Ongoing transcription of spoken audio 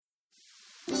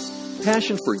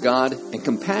passion for God and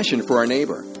compassion for our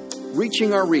neighbor,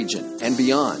 reaching our region and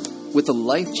beyond with the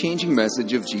life-changing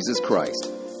message of Jesus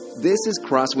Christ. This is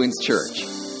Crosswinds Church.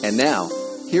 And now,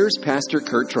 here's Pastor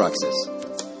Kurt Truxas.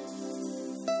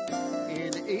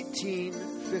 In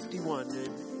 1851,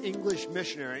 an English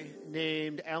missionary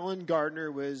named Alan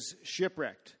Gardner was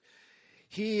shipwrecked.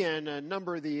 He and a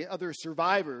number of the other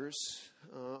survivors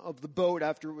of the boat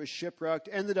after it was shipwrecked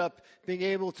ended up being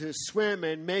able to swim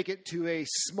and make it to a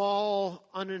small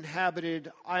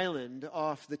uninhabited island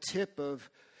off the tip of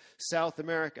South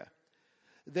America.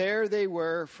 There they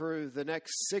were for the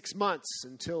next 6 months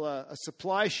until a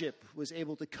supply ship was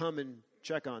able to come and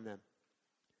check on them.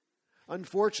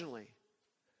 Unfortunately,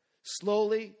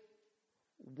 slowly,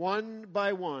 one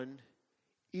by one,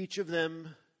 each of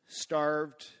them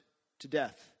starved to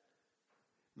death.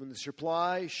 When the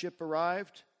supply ship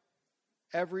arrived,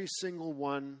 every single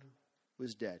one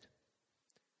was dead.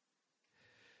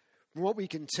 From what we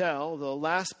can tell, the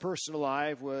last person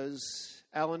alive was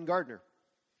Alan Gardner.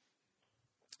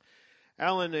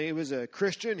 Alan, he was a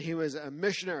Christian, he was a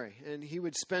missionary, and he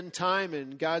would spend time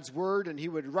in God's Word, and he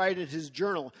would write in his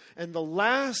journal. And the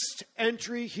last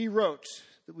entry he wrote,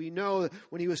 that we know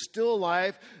when he was still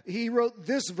alive, he wrote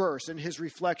this verse and his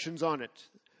reflections on it.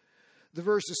 The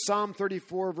verse is Psalm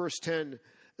 34, verse 10.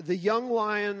 The young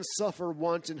lions suffer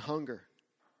want and hunger,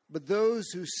 but those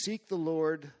who seek the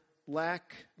Lord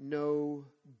lack no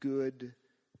good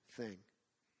thing.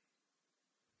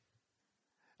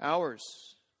 Hours,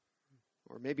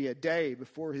 or maybe a day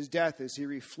before his death, as he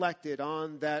reflected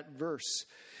on that verse,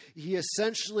 he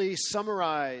essentially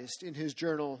summarized in his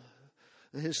journal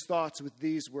his thoughts with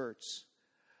these words: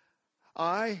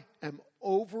 I am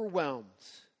overwhelmed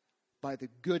by the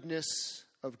goodness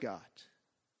of God.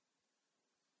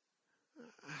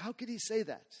 How could he say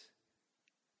that?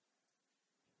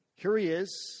 Here he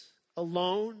is,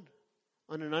 alone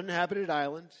on an uninhabited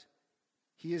island.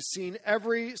 He has seen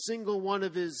every single one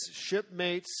of his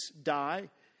shipmates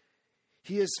die.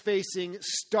 He is facing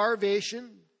starvation,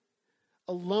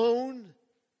 alone,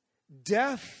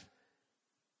 death,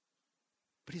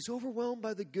 but he's overwhelmed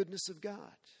by the goodness of God.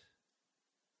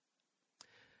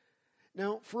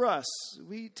 Now, for us,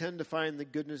 we tend to find the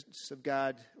goodness of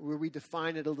God where we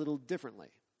define it a little differently.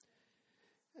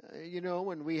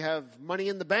 When we have money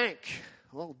in the bank,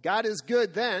 well, God is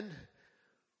good then.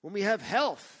 When we have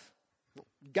health,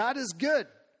 God is good.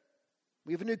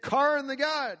 We have a new car in the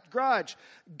garage.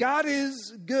 God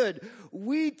is good.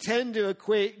 We tend to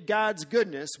equate God's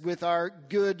goodness with our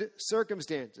good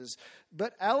circumstances.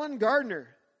 But Alan Gardner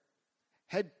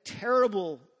had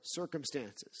terrible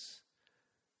circumstances.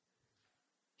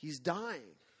 He's dying.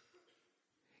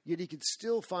 Yet he could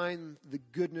still find the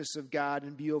goodness of God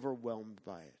and be overwhelmed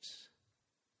by it.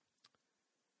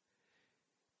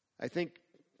 I think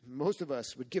most of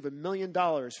us would give $1 million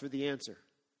for the answer.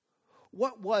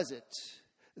 What was it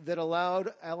that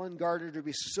allowed Alan Gardner to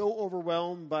be so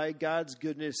overwhelmed by God's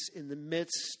goodness in the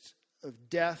midst of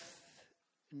death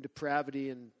and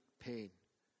depravity and pain?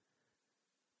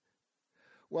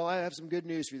 Well, I have some good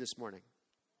news for you this morning.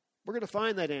 We're going to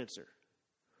find that answer.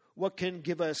 What can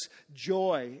give us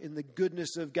joy in the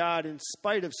goodness of God in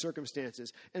spite of circumstances?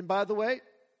 And by the way,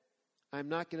 I'm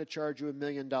not going to charge you $1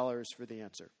 million for the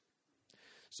answer.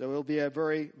 So it'll be a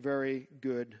very, very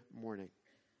good morning.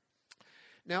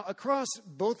 Now, across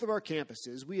both of our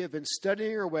campuses, we have been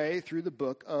studying our way through the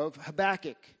book of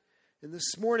Habakkuk. And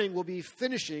this morning, we'll be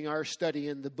finishing our study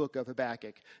in the book of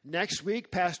Habakkuk. Next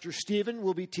week, Pastor Stephen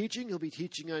will be teaching. He'll be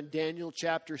teaching on Daniel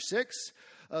chapter 6.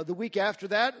 The week after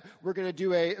that, we're going to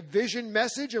do a vision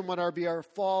message on what will be our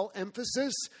fall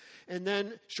emphasis. And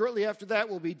then shortly after that,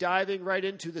 we'll be diving right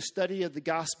into the study of the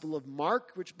Gospel of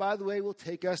Mark, which, by the way, will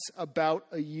take us about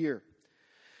a year.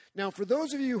 Now, for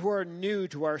those of you who are new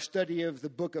to our study of the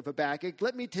book of Habakkuk,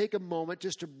 let me take a moment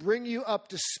just to bring you up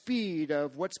to speed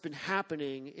of what's been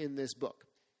happening in this book.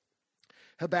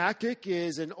 Habakkuk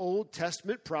is an Old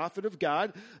Testament prophet of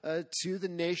God to the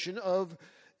nation of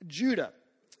Judah.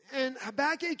 And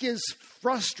Habakkuk is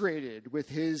frustrated with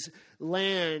his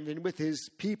land and with his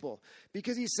people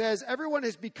because he says everyone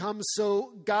has become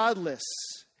so godless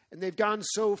and they've gone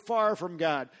so far from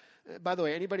God. By the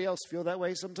way, anybody else feel that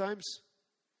way sometimes?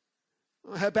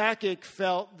 Habakkuk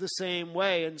felt the same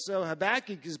way. And so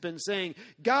Habakkuk has been saying,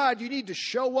 God, you need to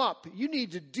show up. You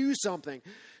need to do something.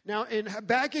 Now, in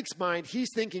Habakkuk's mind, he's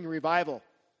thinking revival.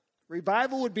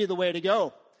 Revival would be the way to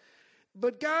go.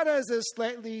 But God has a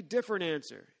slightly different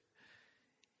answer.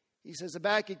 He says,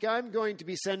 Habakkuk, I'm going to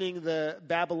be sending the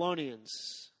Babylonians.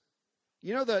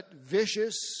 You know, that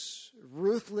vicious,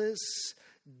 ruthless,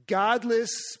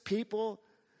 godless people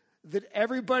that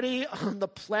everybody on the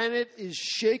planet is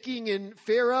shaking in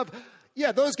fear of?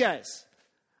 Yeah, those guys.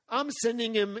 I'm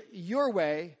sending him your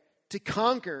way to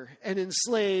conquer and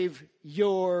enslave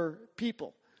your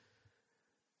people.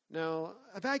 Now,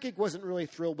 Habakkuk wasn't really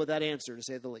thrilled with that answer, to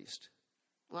say the least.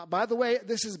 By the way,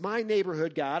 this is my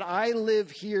neighborhood, God. I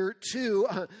live here too.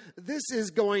 This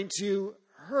is going to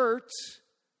hurt.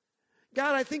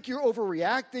 God, I think you're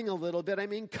overreacting a little bit. I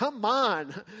mean, come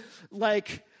on.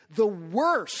 Like, the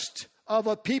worst of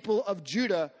a people of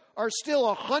Judah are still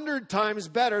 100 times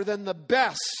better than the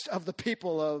best of the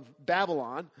people of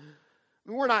Babylon. I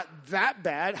mean, we're not that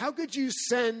bad. How could you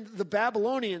send the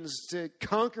Babylonians to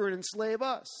conquer and enslave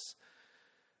us?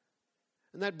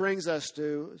 And that brings us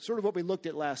to sort of what we looked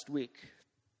at last week,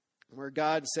 where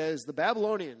God says, the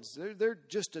Babylonians, they're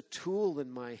just a tool in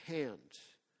my hand,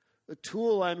 a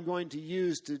tool I'm going to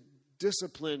use to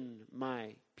discipline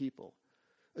my people,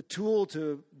 a tool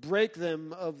to break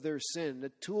them of their sin, a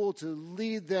tool to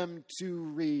lead them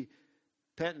to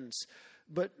repentance.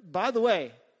 But by the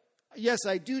way, yes,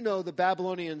 I do know the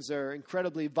Babylonians are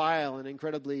incredibly vile and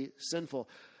incredibly sinful.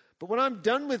 But when I'm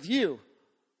done with you,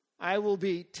 I will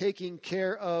be taking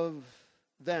care of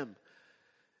them.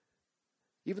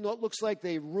 Even though it looks like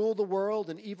they rule the world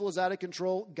and evil is out of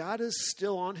control, God is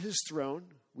still on his throne,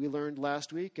 we learned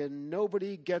last week, and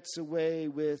nobody gets away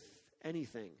with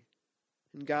anything.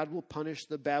 And God will punish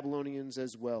the Babylonians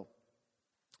as well.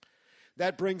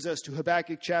 That brings us to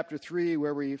Habakkuk chapter 3,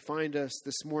 where we find us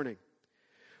this morning,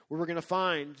 where we're going to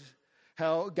find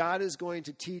how God is going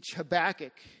to teach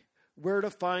Habakkuk where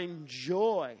to find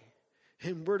joy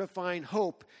and where to find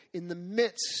hope in the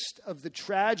midst of the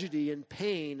tragedy and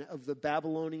pain of the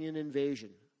Babylonian invasion.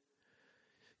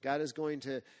 God is going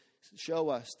to show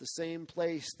us the same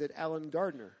place that Alan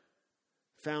Gardner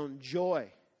found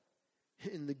joy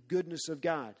in the goodness of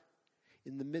God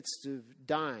in the midst of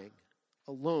dying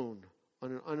alone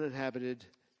on an uninhabited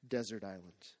desert island.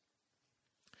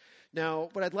 Now,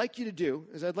 what I'd like you to do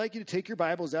is I'd like you to take your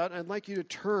Bibles out and I'd like you to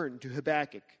turn to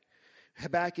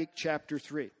Habakkuk chapter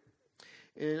 3.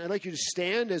 And I'd like you to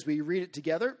stand as we read it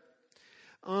together.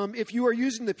 If you are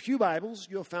using the Pew Bibles,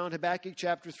 you'll find Habakkuk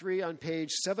chapter 3 on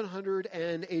page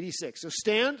 786. So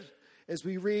stand as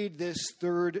we read this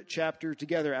third chapter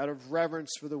together out of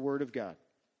reverence for the Word of God.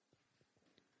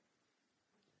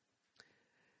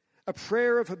 A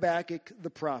prayer of Habakkuk the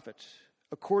prophet,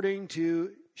 according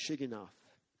to Shigionoth.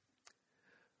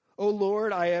 O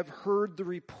Lord, I have heard the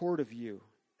report of you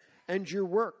and your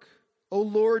work. O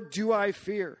Lord, do I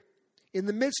fear? In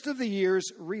the midst of the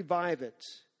years, revive it.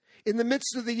 In the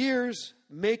midst of the years,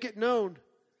 make it known.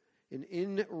 And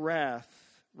in wrath,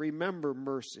 remember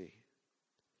mercy.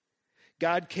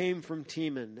 God came from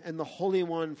Teman, and the Holy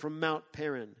One from Mount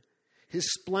Paran. His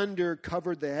splendor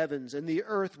covered the heavens, and the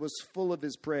earth was full of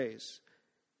his praise.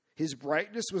 His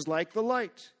brightness was like the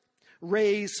light.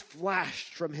 Rays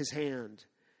flashed from his hand,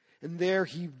 and there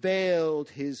he veiled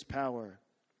his power.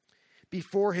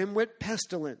 Before him went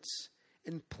pestilence,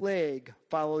 and plague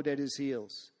followed at his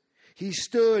heels. He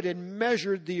stood and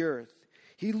measured the earth.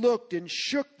 He looked and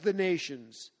shook the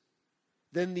nations.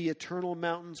 Then the eternal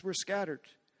mountains were scattered.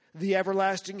 The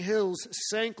everlasting hills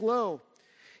sank low.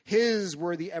 His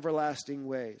were the everlasting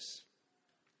ways.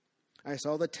 I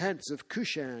saw the tents of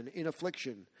Cushan in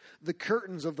affliction. The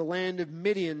curtains of the land of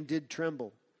Midian did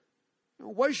tremble.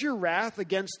 Was your wrath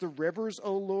against the rivers,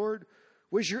 O Lord?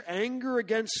 Was your anger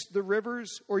against the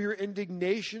rivers, or your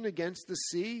indignation against the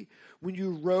sea, when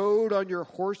you rode on your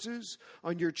horses,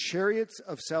 on your chariots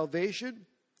of salvation?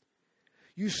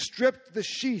 You stripped the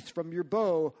sheath from your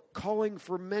bow, calling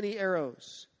for many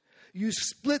arrows. You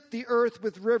split the earth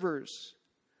with rivers.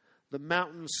 The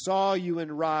mountains saw you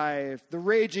and writhed. The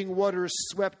raging waters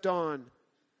swept on.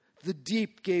 The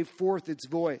deep gave forth its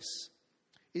voice.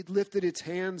 It lifted its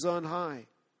hands on high.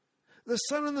 The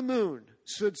sun and the moon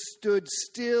stood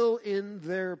still in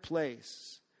their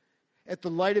place. At the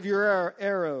light of your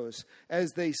arrows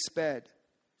as they sped,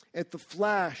 at the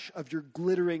flash of your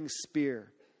glittering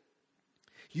spear.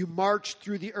 You marched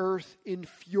through the earth in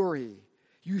fury.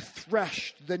 You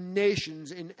threshed the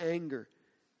nations in anger.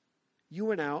 You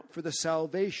went out for the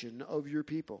salvation of your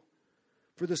people,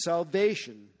 for the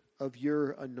salvation of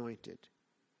your anointed.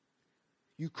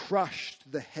 You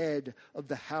crushed the head of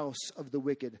the house of the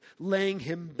wicked, laying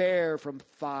him bare from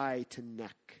thigh to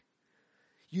neck.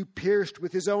 You pierced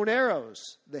with his own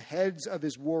arrows the heads of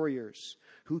his warriors,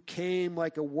 who came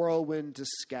like a whirlwind to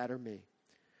scatter me,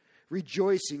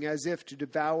 rejoicing as if to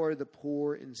devour the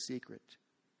poor in secret.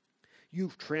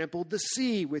 You've trampled the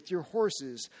sea with your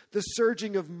horses, the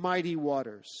surging of mighty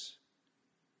waters.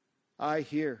 I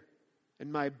hear,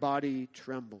 and my body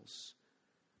trembles.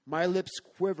 My lips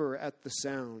quiver at the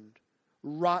sound.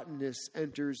 Rottenness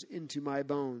enters into my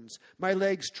bones. My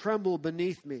legs tremble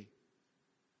beneath me.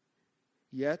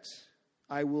 Yet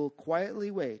I will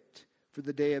quietly wait for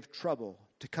the day of trouble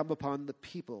to come upon the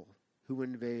people who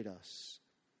invade us.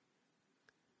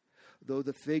 Though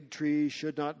the fig tree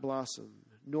should not blossom,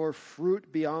 nor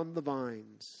fruit be on the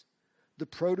vines, the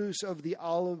produce of the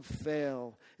olive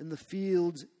fail, and the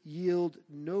fields yield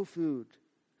no food,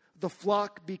 the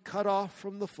flock be cut off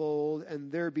from the fold,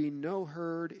 and there be no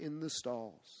herd in the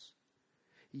stalls.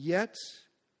 Yet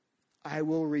I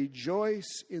will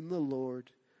rejoice in the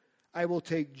Lord. I will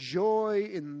take joy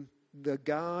in the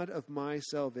God of my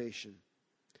salvation.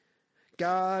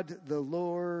 God, the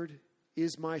Lord,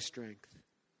 is my strength.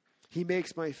 He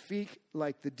makes my feet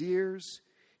like the deer's.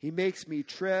 He makes me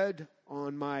tread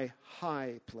on my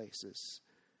high places.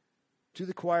 To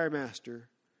the choir master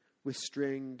with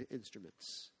stringed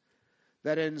instruments.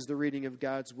 That ends the reading of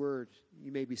God's word.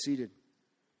 You may be seated.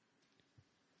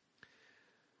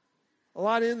 A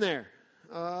lot in there.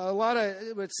 A lot of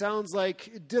what sounds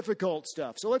like difficult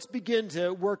stuff. So let's begin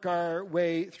to work our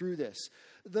way through this.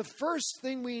 The first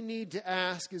thing we need to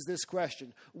ask is this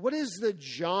question. What is the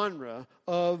genre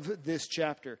of this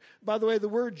chapter? By the way, the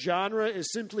word genre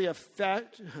is simply a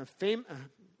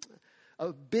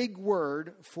big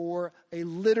word for a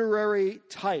literary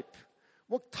type.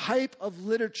 What type of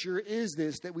literature is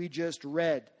this that we just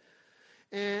read?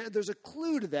 And there's a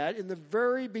clue to that in the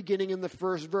very beginning in the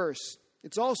first verse.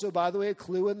 It's also, by the way, a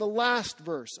clue in the last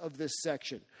verse of this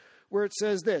section, where it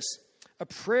says this, a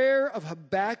prayer of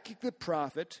Habakkuk the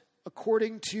prophet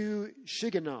according to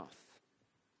Shigionoth.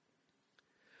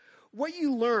 What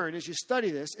you learn as you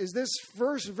study this is this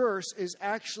first verse is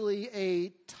actually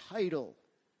a title.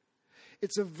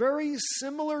 It's a very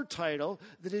similar title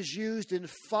that is used in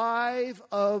 5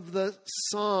 of the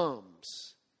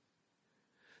Psalms.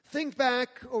 Think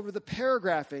back over the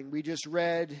paragraphing we just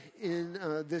read in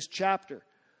this chapter.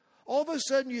 All of a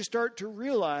sudden you start to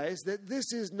realize that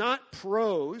this is not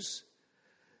prose,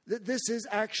 that this is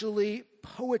actually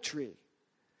poetry.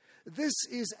 This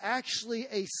is actually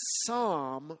a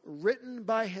psalm written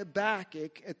by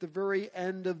Habakkuk at the very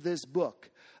end of this book.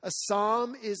 A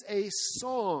psalm is a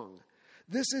song.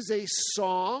 This is a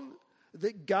song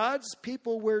that God's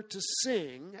people were to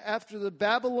sing after the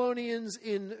Babylonians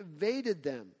invaded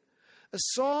them. A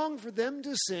song for them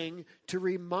to sing to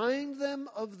remind them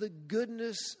of the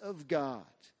goodness of God,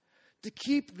 to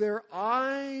keep their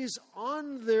eyes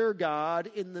on their God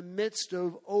in the midst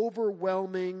of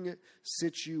overwhelming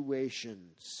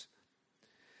situations.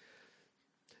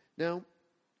 Now,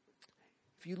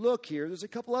 if you look here, there's a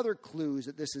couple other clues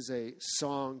that this is a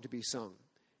song to be sung.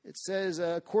 It says,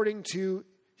 according to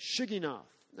Shigionoth.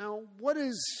 Now, what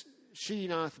does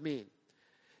Shigionoth mean?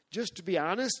 Just to be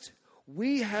honest,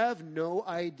 we have no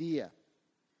idea.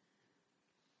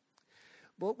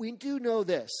 But we do know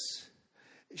this.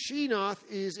 Shigionoth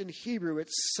is in Hebrew,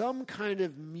 it's some kind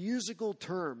of musical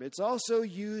term. It's also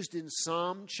used in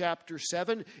Psalm chapter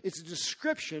 7. It's a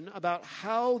description about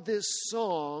how this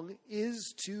song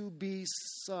is to be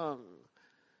sung.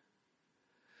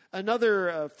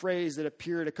 Another phrase that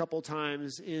appeared a couple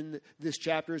times in this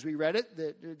chapter as we read it,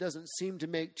 that doesn't seem to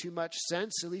make too much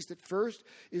sense, at least at first,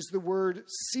 is the word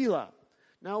Selah.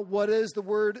 Now, what does the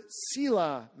word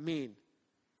Selah mean?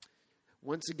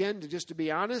 Once again, just to be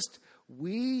honest,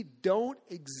 we don't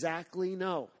exactly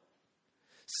know.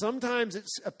 Sometimes it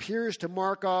appears to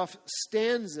mark off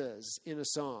stanzas in a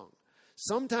song.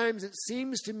 Sometimes it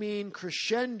seems to mean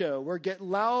crescendo or get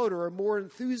louder or more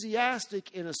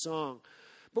enthusiastic in a song.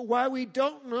 But while we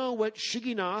don't know what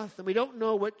Shigionoth and we don't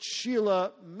know what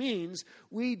Shelah means,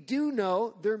 we do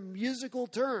know they're musical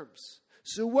terms.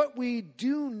 So what we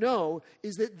do know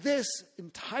is that this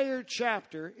entire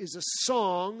chapter is a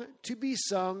song to be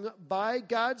sung by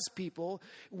God's people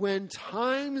when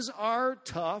times are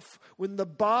tough, when the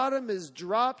bottom is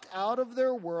dropped out of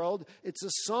their world. It's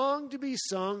a song to be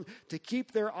sung to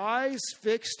keep their eyes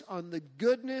fixed on the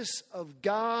goodness of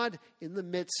God in the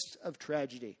midst of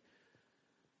tragedy.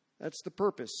 That's the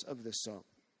purpose of this song.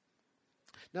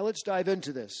 Now let's dive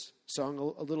into this song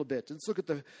a little bit. Let's look at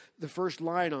the first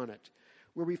line on it,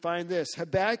 where we find this.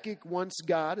 Habakkuk wants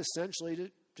God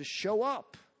essentially to show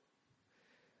up.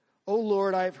 O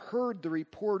Lord, I've heard the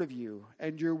report of you,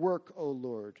 and your work, O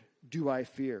Lord, do I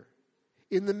fear.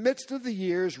 In the midst of the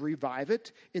years, revive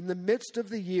it. In the midst of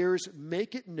the years,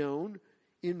 make it known.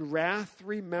 In wrath,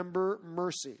 remember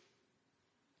mercy.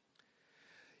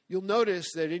 You'll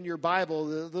notice that in your Bible,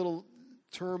 the little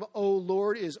term, O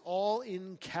Lord, is all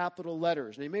in capital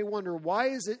letters. And you may wonder, why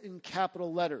is it in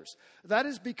capital letters? That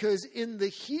is because in the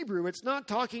Hebrew, it's not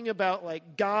talking about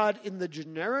like God in the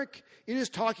generic. It is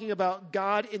talking about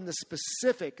God in the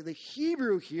specific. The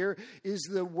Hebrew here is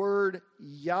the word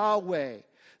Yahweh.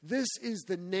 This is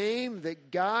the name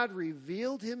that God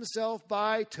revealed himself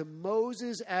by to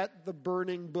Moses at the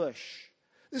burning bush.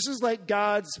 This is like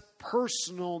God's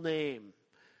personal name.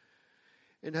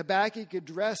 And Habakkuk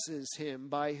addresses him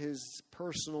by his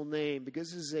personal name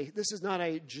because this is not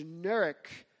a generic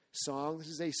song. This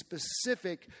is a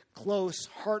specific, close,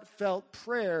 heartfelt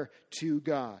prayer to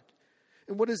God.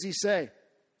 And what does he say?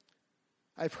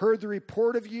 I've heard the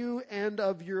report of you and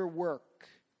of your work.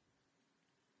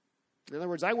 In other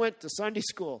words, I went to Sunday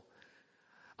school.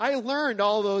 I learned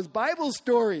all those Bible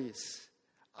stories.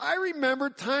 I remember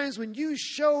times when you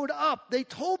showed up. They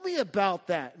told me about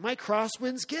that in my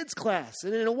Crosswinds kids class.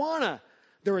 And in Awana,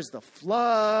 there was the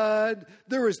flood.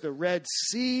 There was the Red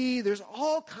Sea. There's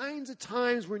all kinds of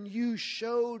times when you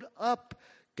showed up,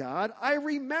 God. I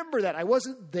remember that. I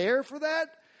wasn't there for that,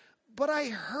 but I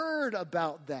heard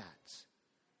about that.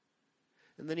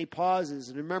 And then he pauses.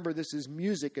 And remember, this is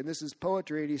music and this is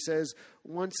poetry. And he says,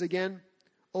 once again,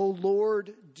 O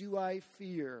Lord, do I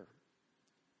fear?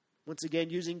 Once again,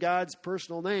 using God's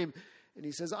personal name. And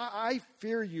he says, I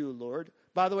fear you, Lord.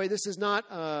 By the way, this is not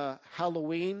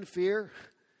Halloween fear.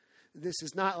 This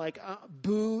is not like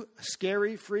boo,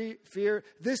 scary fear.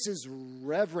 This is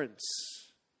reverence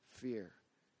fear.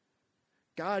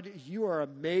 God, you are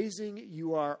amazing.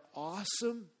 You are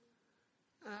awesome.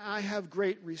 I have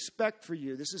great respect for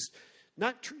you. This is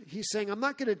not, he's saying, I'm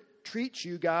not going to treat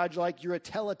you, God, like you're a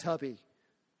Teletubby.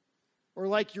 Or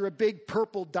like you're a big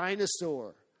purple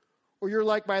dinosaur. Or you're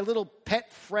like my little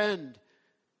pet friend.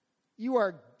 You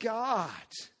are God.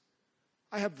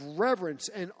 I have reverence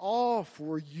and awe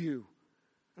for you.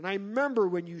 And I remember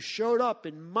when you showed up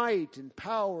in might and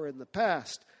power in the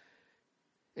past.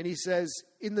 And he says,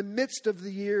 in the midst of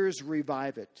the years,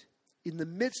 revive it. In the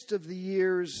midst of the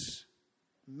years,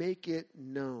 make it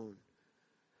known.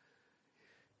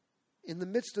 In the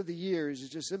midst of the years is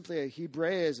just simply a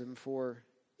Hebraism for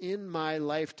in my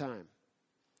lifetime.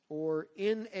 Or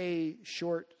in a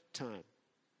short time.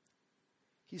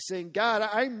 He's saying, God,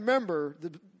 I remember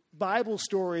the Bible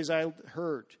stories I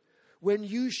heard when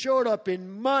you showed up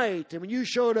in might and when you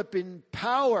showed up in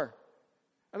power.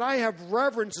 And I have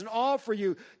reverence and awe for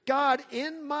you. God,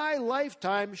 in my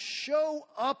lifetime, show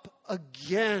up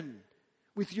again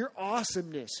with your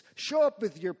awesomeness. Show up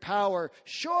with your power.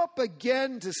 Show up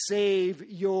again to save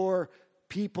your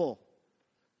people.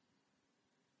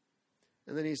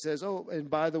 And then he says, oh, and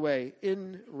by the way,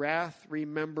 in wrath,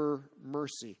 remember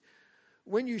mercy.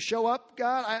 When you show up,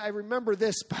 God, I remember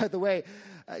this, by the way.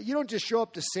 You don't just show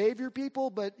up to save your people,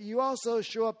 but you also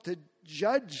show up to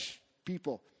judge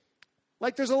people.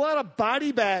 Like there's a lot of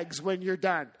body bags when you're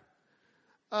done.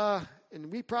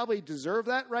 And we probably deserve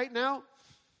that right now.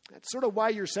 That's sort of why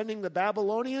you're sending the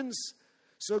Babylonians.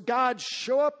 So God,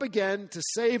 show up again to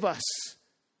save us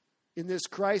in this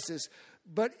crisis.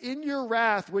 But in your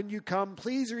wrath, when you come,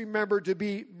 please remember to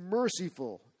be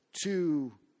merciful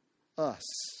to us.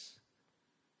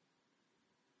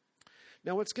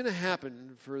 Now, what's going to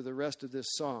happen for the rest of this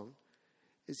song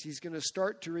is he's going to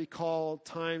start to recall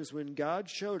times when God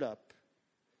showed up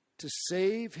to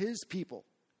save his people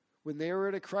when they were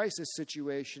in a crisis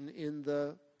situation in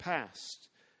the past.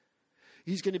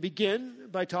 He's going to begin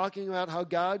by talking about how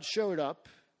God showed up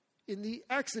in the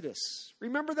Exodus.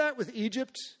 Remember that with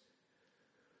Egypt?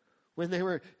 When they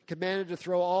were commanded to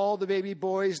throw all the baby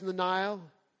boys in the Nile,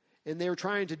 and they were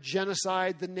trying to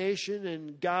genocide the nation,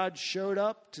 and God showed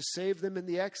up to save them in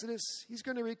the Exodus. He's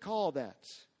going to recall that.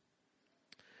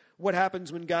 What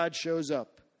happens when God shows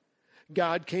up?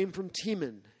 God came from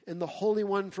Teman, and the Holy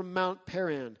One from Mount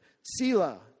Paran.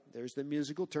 Selah, there's the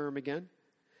musical term again.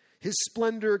 His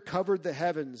splendor covered the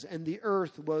heavens, and the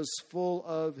earth was full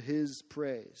of his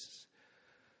praise.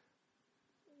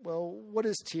 Well, what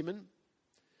is Teman?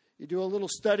 You do a little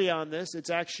study on this.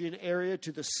 It's actually an area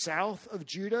to the south of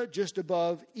Judah, just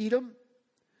above Edom.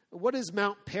 What is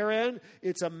Mount Paran?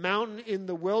 It's a mountain in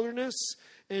the wilderness.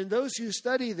 And those who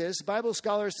study this, Bible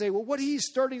scholars say, well, what he's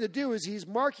starting to do is he's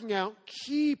marking out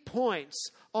key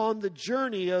points on the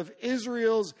journey of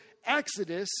Israel's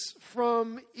exodus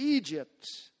from Egypt.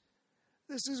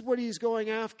 This is what he's going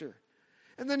after.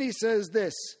 And then he says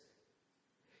this,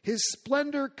 his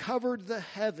splendor covered the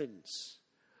heavens.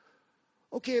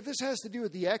 Okay, if this has to do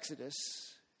with the Exodus,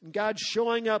 and God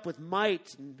showing up with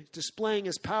might and displaying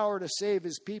his power to save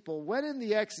his people, when in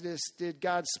the Exodus did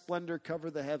God's splendor cover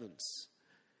the heavens?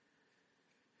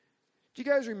 Do you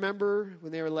guys remember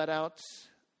when they were let out?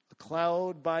 A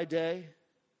cloud by day,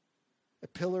 a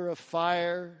pillar of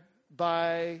fire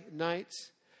by night.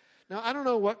 Now, I don't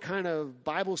know what kind of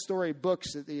Bible story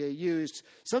books that they used.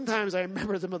 Sometimes I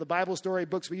remember some of the Bible story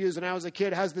books we used when I was a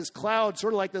kid has this cloud,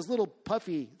 sort of like this little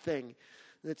puffy thing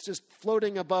that's just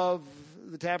floating above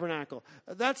the tabernacle.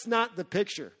 That's not the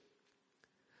picture.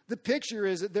 The picture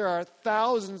is that there are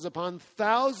thousands upon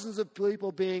thousands of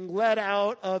people being led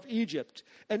out of Egypt.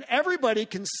 And everybody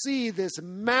can see this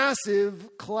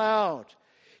massive cloud.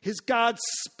 God's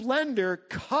splendor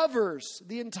covers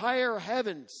the entire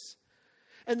heavens.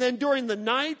 And then during the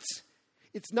night,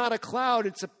 it's not a cloud,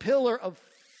 it's a pillar of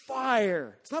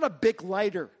fire. It's not a big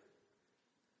lighter.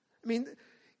 I mean,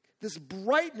 this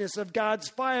brightness of God's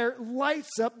fire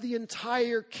lights up the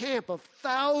entire camp of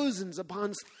thousands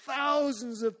upon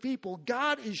thousands of people.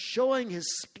 God is showing his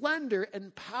splendor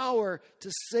and power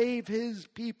to save his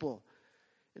people.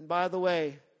 And by the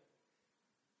way,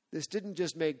 this didn't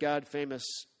just make God famous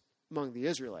among the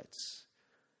Israelites.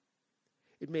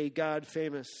 It made God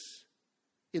famous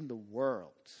in the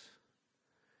world.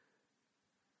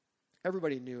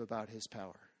 Everybody knew about his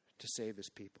power to save his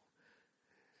people.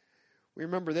 We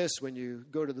remember this when you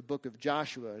go to the book of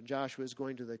Joshua, and Joshua is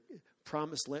going to the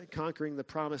promised land, conquering the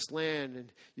promised land, and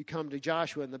you come to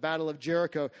Joshua in the battle of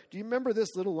Jericho. Do you remember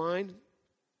this little line?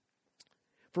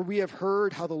 For we have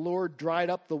heard how the Lord dried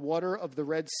up the water of the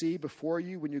Red Sea before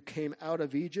you when you came out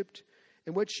of Egypt,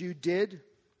 and what you did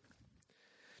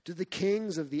to the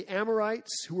kings of the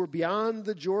Amorites who were beyond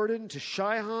the Jordan, to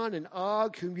Sihon and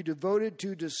Og, whom you devoted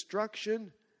to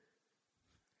destruction.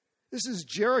 This is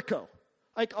Jericho,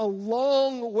 like a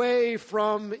long way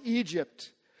from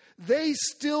Egypt. They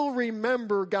still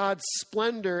remember God's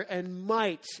splendor and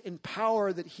might and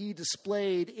power that he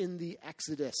displayed in the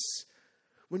Exodus,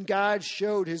 when God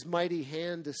showed his mighty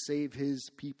hand to save his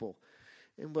people.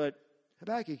 And what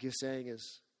Habakkuk is saying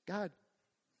is, God,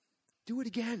 do it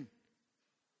again.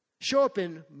 Show up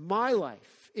in my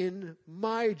life, in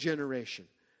my generation.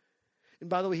 And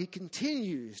by the way, he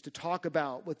continues to talk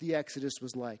about what the Exodus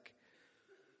was like.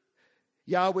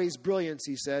 Yahweh's brilliance,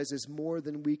 he says, is more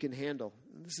than we can handle.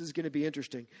 This is going to be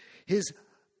interesting. His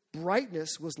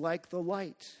brightness was like the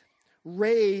light.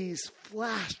 Rays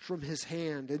flashed from his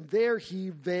hand, and there he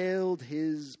veiled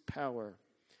his power.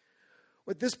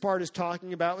 What this part is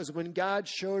talking about is when God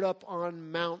showed up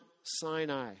on Mount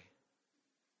Sinai.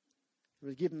 He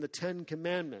was given the 10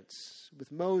 Commandments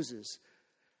with Moses,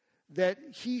 that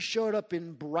he showed up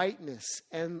in brightness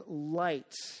and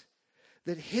light,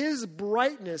 that his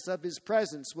brightness of his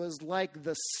presence was like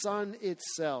the sun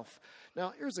itself.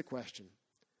 Now, here's a question.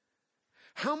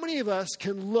 How many of us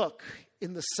can look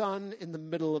in the sun in the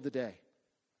middle of the day?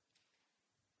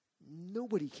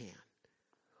 Nobody can.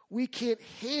 We can't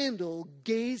handle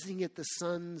gazing at the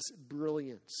sun's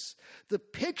brilliance. The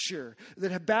picture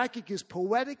that Habakkuk is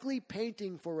poetically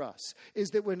painting for us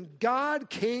is that when God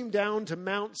came down to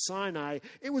Mount Sinai,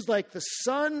 it was like the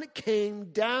sun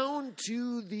came down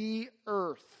to the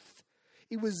earth.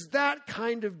 It was that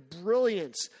kind of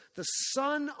brilliance, the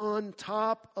sun on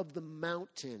top of the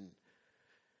mountain.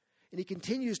 And he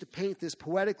continues to paint this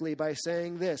poetically by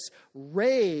saying this: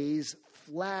 rays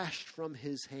flashed from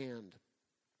his hand.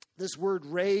 This word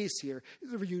rays here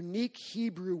is a unique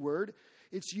Hebrew word.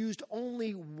 It's used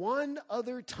only one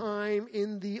other time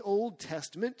in the Old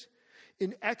Testament.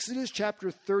 In Exodus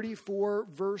chapter 34,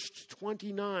 verse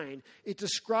 29, it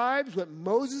describes what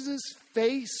Moses'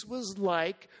 face was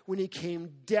like when he came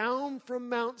down from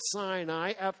Mount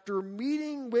Sinai after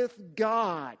meeting with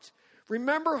God.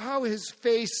 Remember how his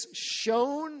face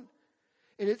shone?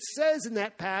 And it says in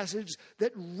that passage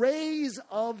that rays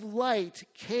of light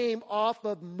came off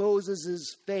of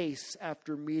Moses' face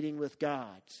after meeting with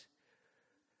God.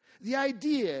 The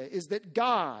idea is that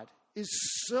God is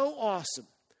so awesome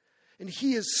and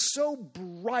he is so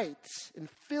bright and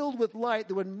filled with light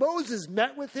that when Moses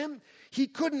met with him, he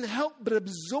couldn't help but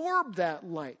absorb that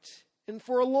light. And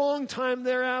for a long time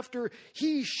thereafter,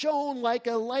 he shone like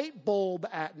a light bulb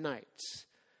at night.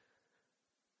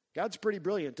 God's pretty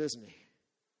brilliant, isn't he?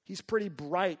 He's pretty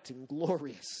bright and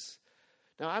glorious.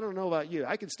 Now, I don't know about you.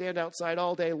 I can stand outside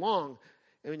all day long,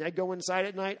 and when I go inside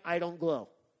at night, I don't glow.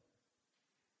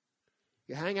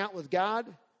 You hang out with God,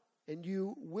 and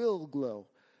you will glow.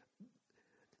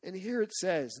 And here it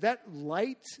says, that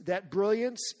light, that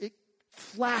brilliance, it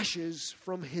flashes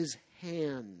from his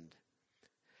hand.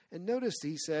 And notice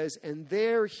he says, and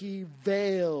there he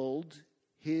veiled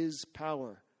his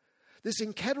power. This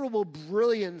incredible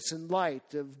brilliance and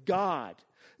light of God,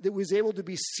 that was able to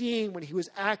be seen when he was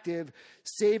active,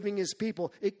 saving his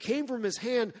people. It came from his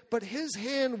hand, but his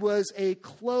hand was a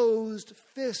closed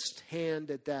fist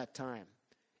hand at that time.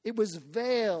 It was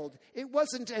veiled. It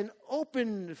wasn't an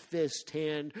open fist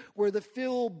hand where the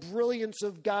full brilliance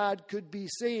of God could be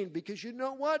seen. Because you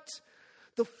know what?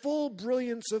 The full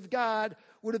brilliance of God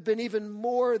would have been even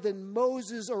more than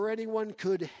Moses or anyone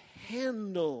could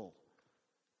handle.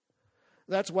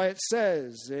 That's why it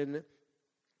says in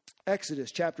Exodus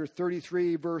chapter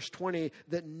 33, verse 20,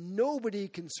 that nobody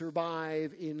can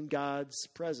survive in God's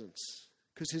presence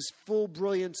because his full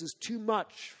brilliance is too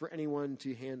much for anyone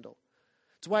to handle.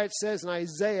 That's why it says in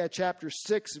Isaiah chapter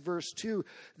 6, verse 2,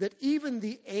 that even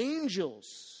the angels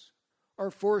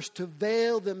are forced to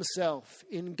veil themselves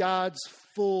in God's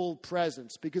full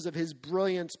presence because of his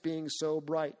brilliance being so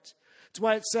bright. That's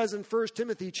why it says in 1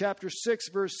 Timothy chapter 6,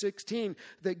 verse 16,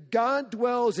 that God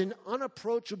dwells in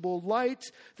unapproachable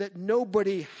light that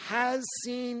nobody has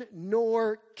seen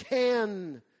nor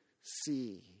can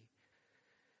see.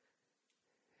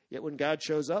 Yet when God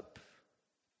shows up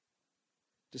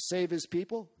to save his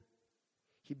people,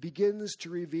 he begins to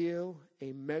reveal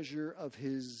a measure of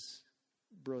his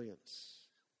brilliance.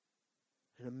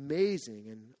 An amazing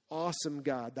and awesome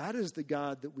God. That is the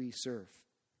God that we serve.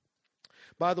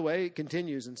 By the way, it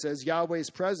continues and says Yahweh's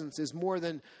presence is more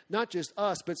than not just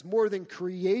us, but it's more than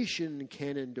creation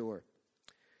can endure.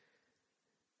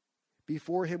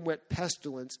 Before him went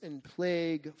pestilence, and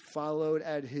plague followed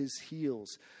at his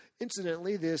heels.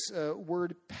 Incidentally, this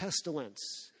word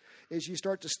pestilence, as you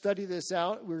start to study this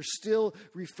out, we're still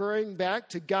referring back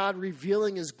to God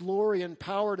revealing his glory and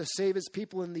power to save his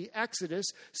people in the Exodus.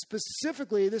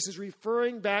 Specifically, this is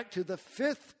referring back to the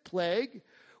fifth plague,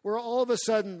 where all of a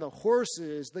sudden the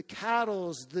horses, the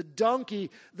cattle, the donkey,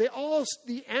 the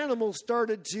animals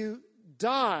started to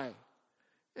die.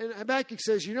 And Habakkuk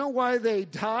says, you know why they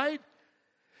died?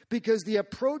 Because the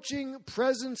approaching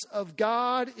presence of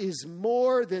God is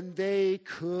more than they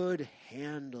could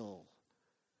handle.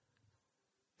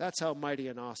 That's how mighty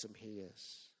and awesome he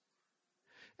is.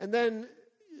 And then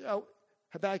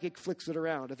Habakkuk flicks it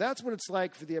around. If that's what it's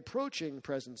like for the approaching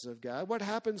presence of God, what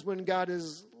happens when God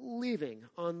is leaving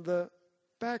on the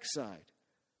backside?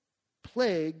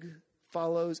 Plague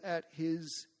follows at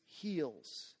his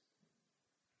heels.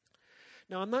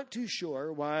 Now, I'm not too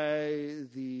sure why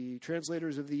the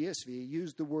translators of the ESV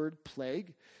used the word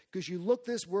plague, because you look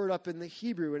this word up in the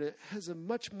Hebrew and it has a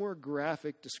much more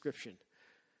graphic description.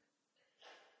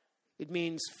 It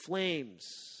means flames,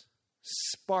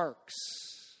 sparks,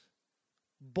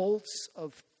 bolts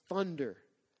of thunder.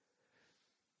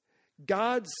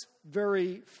 God's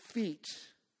very feet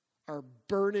are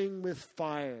burning with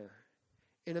fire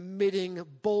and emitting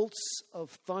bolts of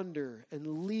thunder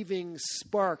and leaving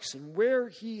sparks. And where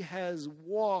he has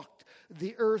walked,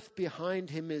 the earth behind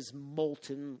him is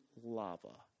molten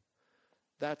lava.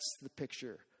 That's the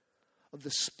picture of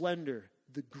the splendor,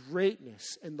 the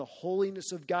greatness, and the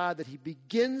holiness of God that he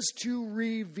begins to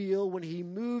reveal when he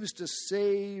moves to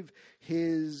save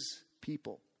his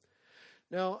people.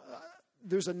 Now,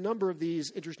 there's a number of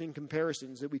these interesting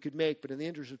comparisons that we could make, but in the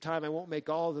interest of time, I won't make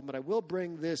all of them, but I will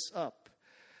bring this up.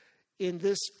 In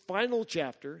this final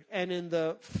chapter and in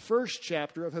the first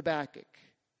chapter of Habakkuk,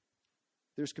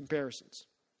 there's comparisons.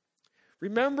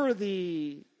 Remember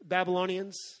the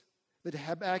Babylonians that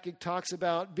Habakkuk talks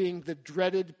about being the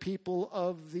dreaded people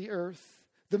of the earth,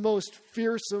 the most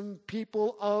fearsome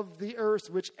people of the earth,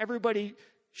 which everybody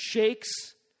shakes?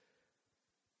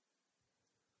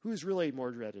 Who's really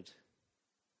more dreaded?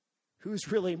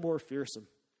 Who's really more fearsome?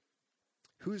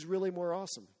 Who's really more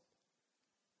awesome?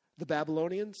 The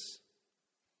Babylonians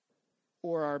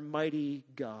or our mighty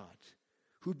God,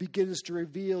 who begins to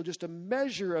reveal just a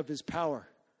measure of his power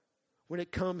when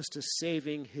it comes to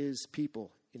saving his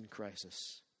people in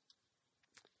crisis?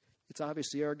 It's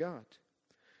obviously our God.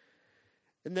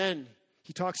 And then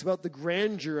he talks about the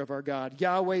grandeur of our God.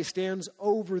 Yahweh stands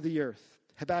over the earth.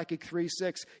 Habakkuk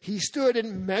 3:6. He stood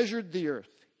and measured the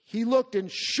earth. He looked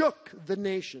and shook the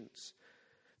nations.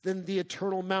 Then the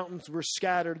eternal mountains were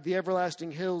scattered. The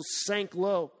everlasting hills sank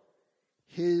low.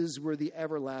 His were the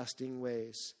everlasting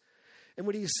ways. And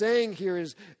what he's saying here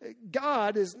is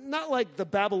God is not like the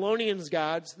Babylonians'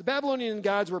 gods. The Babylonian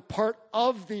gods were part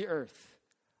of the earth.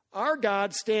 Our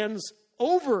God stands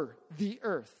over the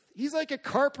earth. He's like a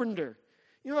carpenter.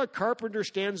 You know, a carpenter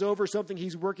stands over something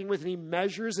he's working with and he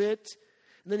measures it,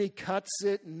 and then he cuts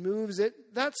it and moves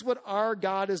it. That's what our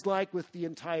God is like with the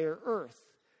entire earth.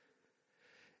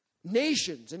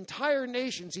 Nations, entire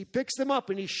nations, he picks them up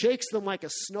and he shakes them like a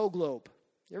snow globe.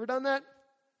 You ever done that?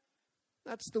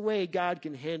 That's the way God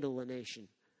can handle a nation.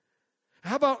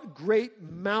 How about great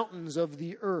mountains of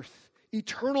the earth?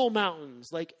 Eternal mountains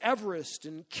like Everest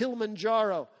and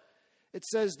Kilimanjaro. It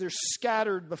says they're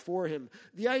scattered before him.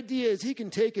 The idea is he can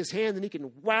take his hand and he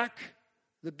can whack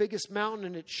the biggest mountain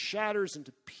and it shatters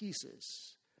into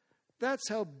pieces. That's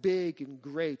how big and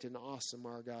great and awesome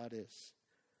our God is.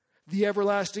 The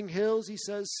everlasting hills, he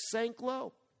says, sank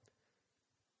low.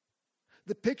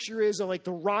 The picture is like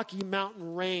the Rocky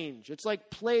Mountain range. It's like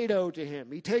Play-Doh to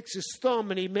him. He takes his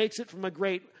thumb and he makes it from a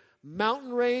great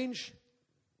mountain range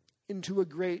into a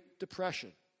great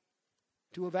depression,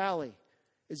 to a valley,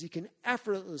 as he can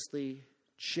effortlessly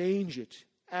change it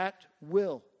at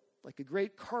will, like a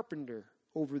great carpenter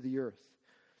over the earth.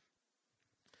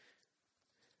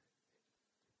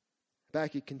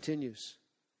 Habakkuk continues.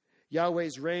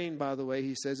 Yahweh's reign, by the way,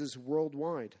 he says, is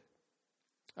worldwide.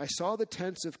 I saw the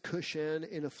tents of Cushan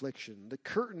in affliction. The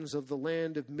curtains of the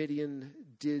land of Midian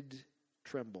did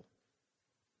tremble.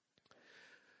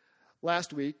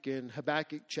 Last week in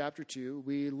Habakkuk chapter 2,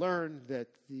 we learned that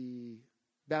the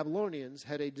Babylonians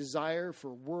had a desire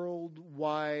for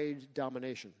worldwide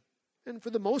domination. And for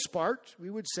the most part, we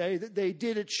would say that they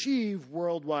did achieve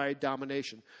worldwide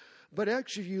domination. But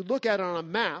actually, if you look at it on a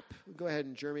map, go ahead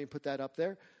and Jeremy put that up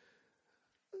there,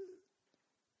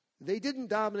 they didn't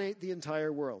dominate the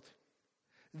entire world.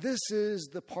 This is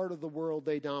the part of the world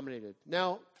they dominated.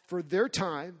 Now, for their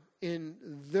time, in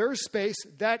their space,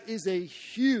 that is a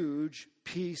huge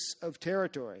piece of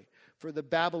territory for the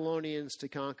Babylonians to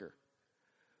conquer.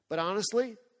 But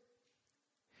honestly,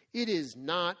 it is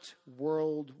not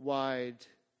worldwide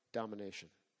domination.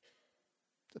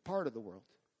 It's a part of the world.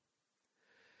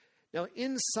 Now,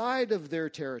 inside of their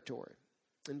territory,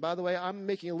 and by the way, I'm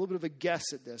making a little bit of a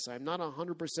guess at this. I'm not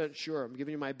 100% sure. I'm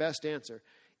giving you my best answer.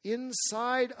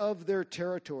 Inside of their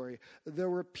territory, there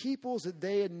were peoples that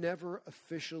they had never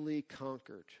officially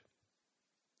conquered.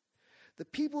 The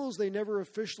peoples they never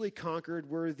officially conquered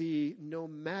were the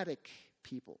nomadic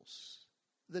peoples,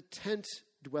 the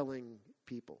tent-dwelling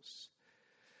peoples.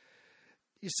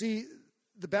 You see,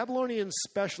 the Babylonians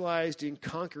specialized in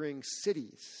conquering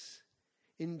cities,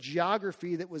 in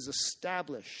geography that was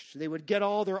established. They would get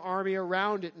all their army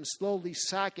around it and slowly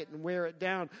sack it and wear it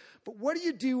down. But what do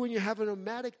you do when you have a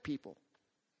nomadic people?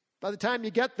 By the time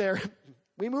you get there,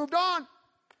 we moved on.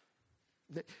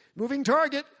 Moving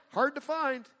target, hard to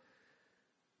find.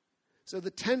 So the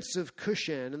tents of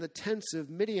Cushan and the tents of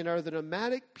Midian are the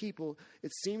nomadic people,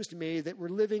 it seems to me, that were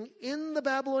living in the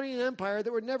Babylonian Empire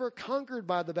that were never conquered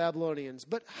by the Babylonians.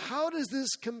 But how does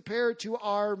this compare to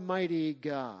our mighty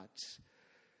God?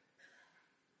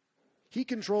 He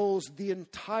controls the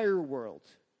entire world,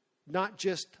 not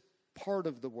just part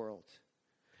of the world.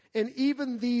 And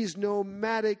even these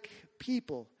nomadic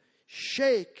people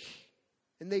shake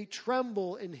and they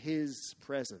tremble in his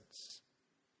presence.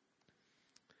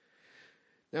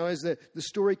 Now, as the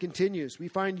story continues, we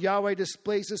find Yahweh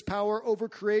displays his power over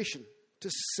creation to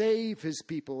save his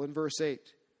people in verse 8.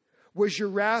 Was your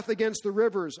wrath against the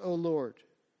rivers, O Lord?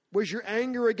 Was your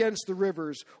anger against the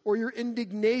rivers, or your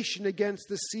indignation against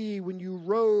the sea when you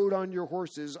rode on your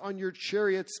horses, on your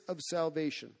chariots of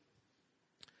salvation?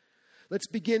 Let's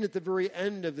begin at the very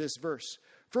end of this verse.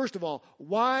 First of all,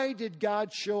 why did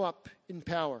God show up in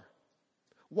power?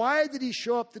 Why did he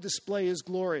show up to display his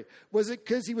glory? Was it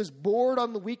because he was bored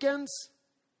on the weekends?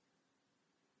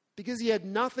 Because he had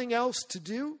nothing else to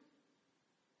do?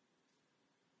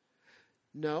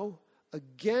 No.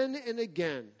 Again and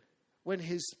again, when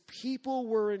his people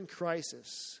were in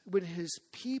crisis, when his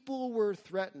people were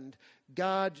threatened,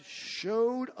 God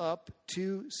showed up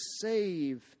to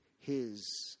save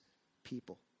his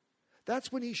people.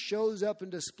 That's when he shows up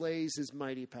and displays his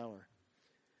mighty power.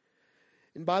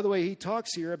 And by the way, he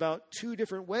talks here about two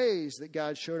different ways that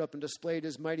God showed up and displayed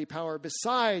his mighty power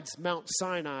besides Mount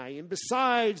Sinai and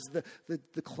besides the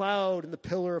cloud and the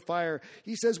pillar of fire.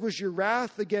 He says, was your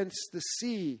wrath against the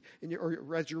sea, or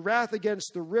was your wrath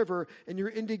against the river and your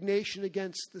indignation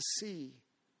against the sea?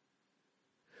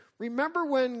 Remember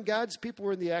when God's people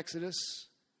were in the Exodus?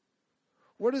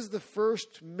 What is the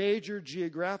first major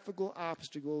geographical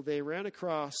obstacle they ran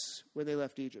across when they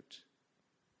left Egypt?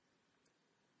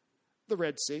 The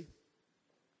Red Sea.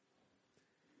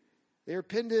 They were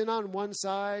pinned in on one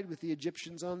side with the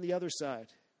Egyptians on the other side.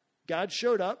 God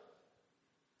showed up.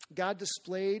 God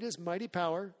displayed his mighty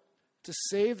power to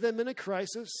save them in a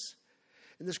crisis.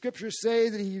 And the scriptures say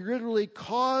that he literally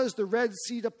caused the Red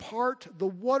Sea to part, the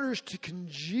waters to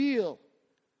congeal.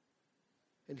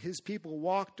 And his people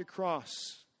walked across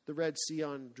the Red Sea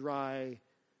on dry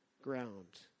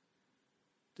ground.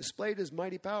 Displayed his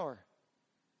mighty power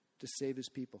to save his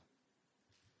people.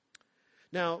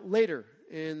 Now, later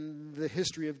in the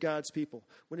history of God's people,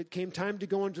 when it came time to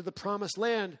go into the promised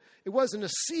land, it wasn't a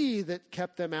sea that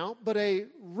kept them out, but a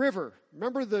river.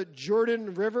 Remember the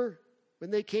Jordan River?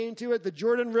 When they came to it, the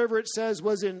Jordan River, it says,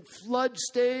 was in flood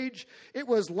stage. It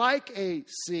was like a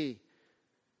sea.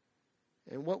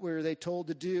 And what were they told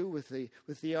to do with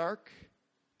the ark?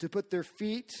 To put their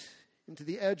feet into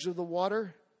the edge of the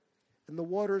water, and the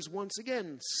waters once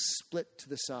again split to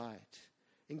the side.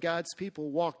 And God's people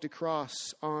walked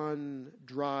across on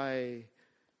dry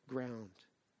ground.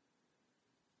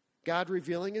 God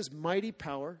revealing his mighty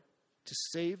power to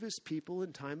save his people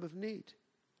in time of need.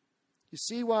 You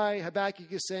see why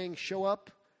Habakkuk is saying, show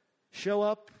up,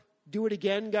 do it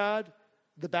again, God.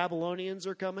 The Babylonians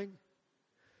are coming.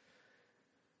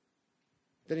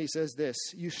 Then he says this,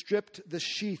 you stripped the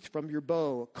sheath from your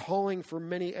bow, calling for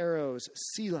many arrows,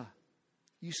 Selah.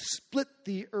 You split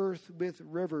the earth with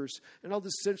rivers. And I'll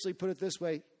just essentially put it this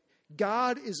way.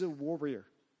 God is a warrior,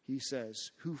 he says,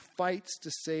 who fights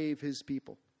to save his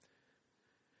people.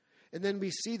 And then we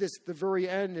see this at the very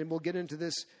end, and we'll get into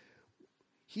this.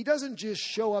 He doesn't just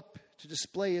show up to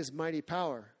display his mighty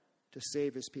power to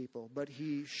save his people, but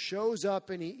he shows up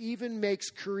and he even makes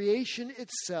creation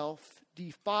itself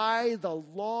defy the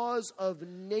laws of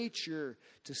nature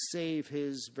to save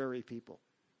his very people.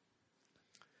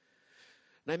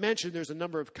 And I mentioned there's a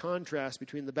number of contrasts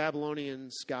between the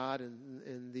Babylonians' God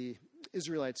and the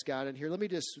Israelites' God. And here, let me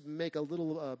just make a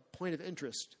little point of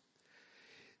interest.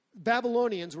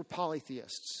 Babylonians were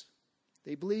polytheists.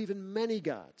 They believe in many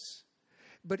gods.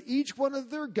 But each one of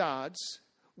their gods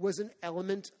was an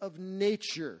element of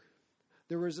nature.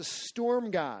 There was a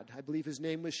storm god. I believe his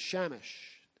name was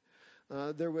Shamash.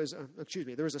 There was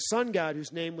a sun god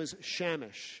whose name was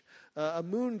Shamash. A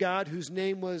moon god whose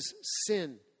name was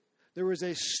Sin. There was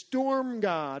a storm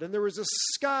god, and there was a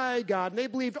sky god. And they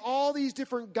believed all these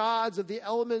different gods of the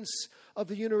elements of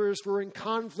the universe were in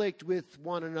conflict with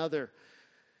one another.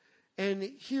 And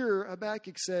here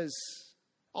Habakkuk says,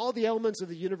 all the elements of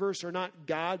the universe are not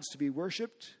gods to be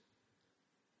worshipped.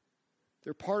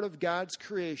 They're part of God's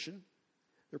creation.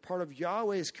 They're part of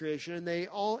Yahweh's creation, and they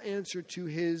all answer to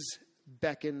his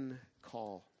beckon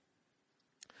call.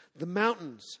 The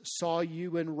mountains saw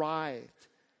you and writhed.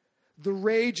 The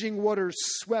raging waters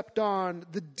swept on.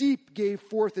 The deep gave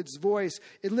forth its voice.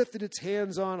 It lifted its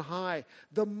hands on high.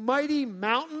 The mighty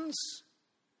mountains,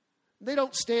 they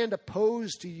don't stand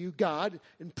opposed to you, God,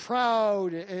 and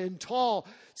proud and tall.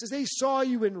 It says they saw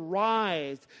you and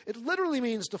writhed. It literally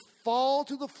means to fall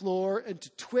to the floor and to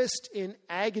twist in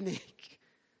agony.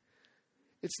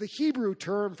 It's the Hebrew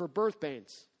term for birth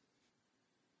pains.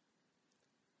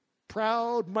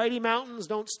 Proud, mighty mountains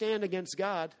don't stand against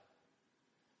God.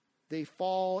 They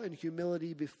fall in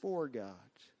humility before God.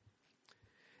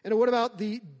 And what about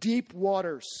the deep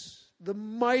waters, the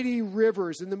mighty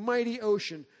rivers and the mighty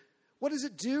ocean? What does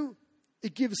it do?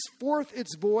 It gives forth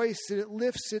its voice and it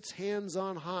lifts its hands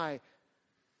on high.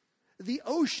 The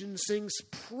ocean sings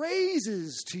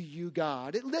praises to you,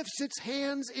 God. It lifts its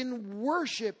hands in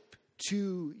worship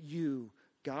to you,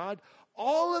 God.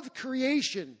 All of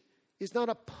creation is not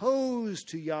opposed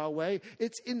to Yahweh.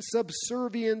 It's in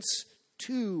subservience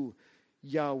to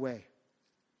Yahweh.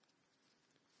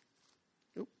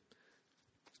 Oop.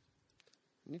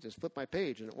 I need to flip my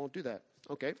page and it won't do that.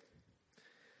 Okay. And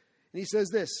he says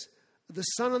this, the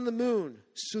sun and the moon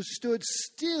stood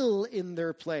still in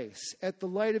their place at the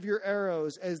light of your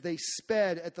arrows as they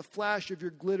sped at the flash of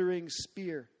your glittering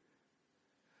spear.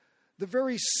 The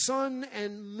very sun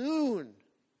and moon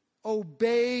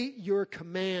obey your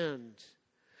command.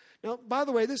 Now, by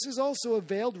the way, this is also a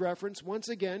veiled reference. Once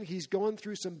again, he's going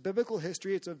through some biblical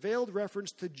history. It's a veiled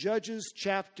reference to Judges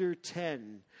chapter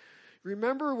 10.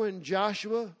 Remember when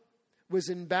Joshua was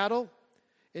in battle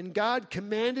and God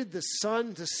commanded the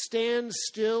sun to stand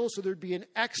still so there'd be an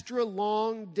extra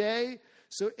long day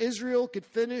so Israel could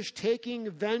finish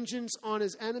taking vengeance on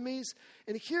his enemies?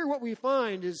 And here what we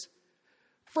find is,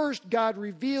 first, God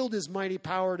revealed his mighty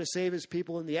power to save his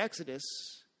people in the Exodus.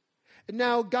 And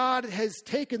now God has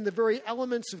taken the very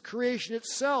elements of creation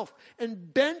itself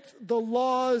and bent the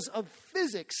laws of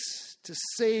physics to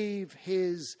save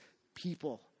his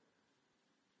people,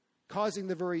 causing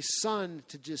the very sun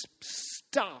to just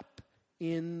stop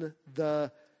in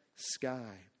the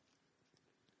sky.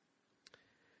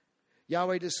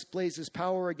 Yahweh displays his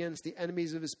power against the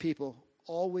enemies of his people,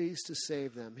 always to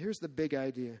save them. Here's the big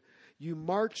idea. You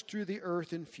marched through the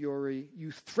earth in fury.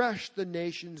 You threshed the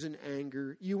nations in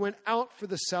anger. You went out for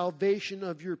the salvation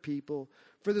of your people,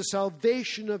 for the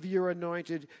salvation of your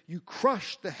anointed. You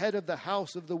crushed the head of the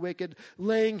house of the wicked,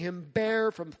 laying him bare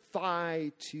from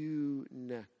thigh to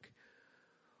neck.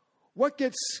 What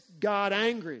gets God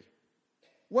angry?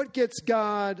 What gets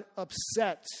God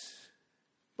upset?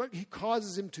 What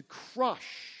causes him to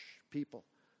crush people?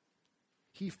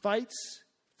 He fights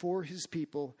for his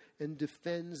people and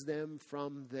defends them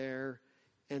from their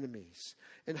enemies.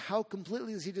 And how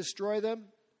completely does he destroy them?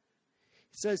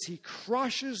 He says he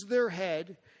crushes their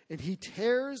head and he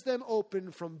tears them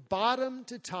open from bottom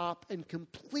to top and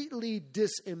completely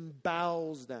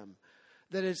disembowels them.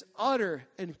 That is utter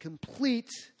and complete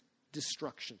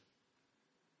destruction.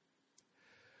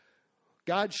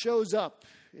 God shows up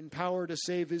in power to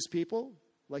save his people,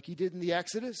 like he did in the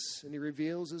Exodus, and he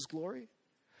reveals his glory.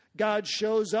 God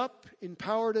shows up in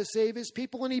power to save his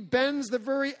people, and he bends the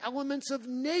very elements of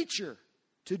nature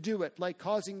to do it, like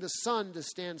causing the sun to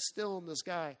stand still in the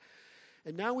sky.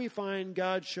 And now we find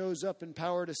God shows up in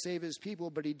power to save his people,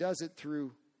 but he does it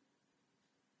through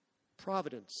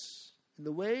providence, in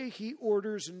the way he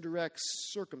orders and directs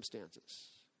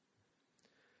circumstances.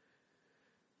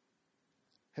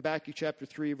 Habakkuk chapter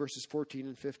 3, verses 14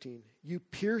 and 15. You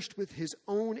pierced with his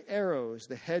own arrows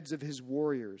the heads of his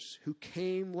warriors, who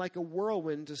came like a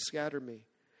whirlwind to scatter me,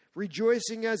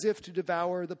 rejoicing as if to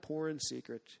devour the poor in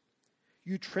secret.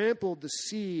 You trampled the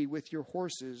sea with your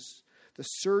horses, the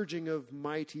surging of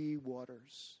mighty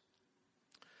waters.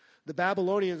 The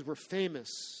Babylonians were famous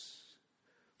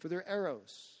for their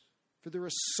arrows, for their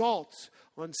assault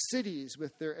on cities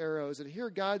with their arrows. And here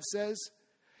God says,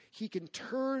 he can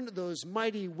turn those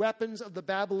mighty weapons of the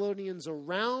Babylonians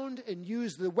around and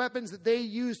use the weapons that they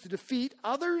used to defeat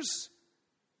others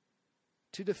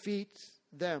to defeat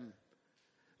them.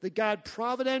 That God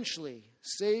providentially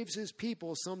saves his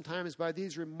people sometimes by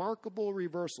these remarkable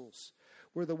reversals,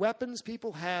 where the weapons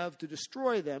people have to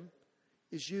destroy them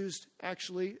is used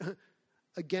actually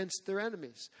against their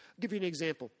enemies. I'll give you an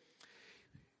example.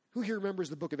 Who here remembers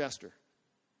the book of Esther?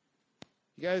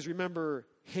 You guys remember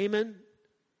Haman?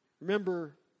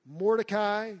 Remember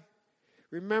Mordecai?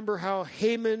 Remember how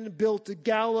Haman built a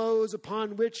gallows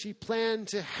upon which he planned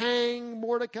to hang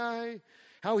Mordecai?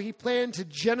 How he planned to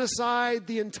genocide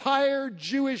the entire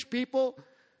Jewish people?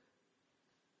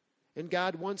 And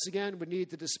God once again would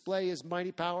need to display his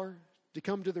mighty power to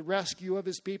come to the rescue of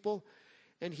his people.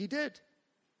 And he did,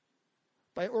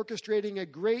 by orchestrating a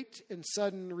great and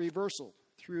sudden reversal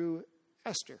through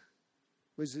Esther,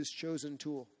 was his chosen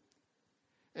tool.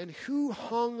 And who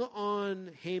hung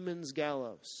on Haman's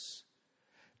gallows?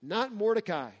 Not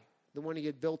Mordecai, the one he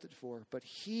had built it for, but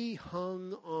he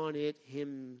hung on it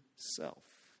himself.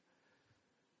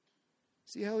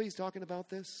 See how he's talking about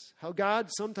this? How God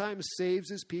sometimes saves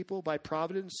his people by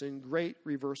providence and great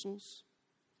reversals?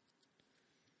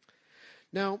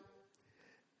 Now,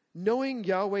 knowing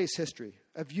Yahweh's history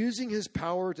of using his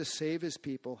power to save his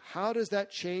people, how does that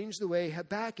change the way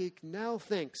Habakkuk now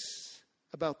thinks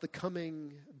about the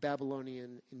coming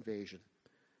Babylonian invasion?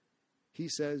 He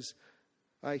says,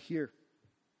 I hear,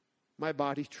 my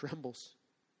body trembles,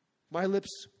 my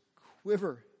lips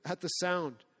quiver at the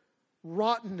sound.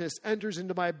 Rottenness enters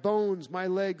into my bones, my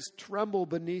legs tremble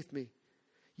beneath me.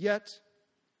 Yet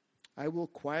I will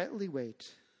quietly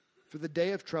wait for the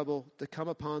day of trouble to come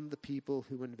upon the people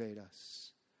who invade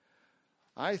us.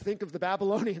 I think of the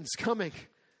Babylonians coming.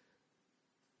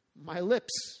 My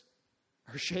lips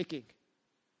are shaking.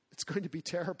 It's going to be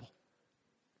terrible.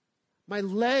 My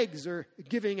legs are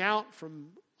giving out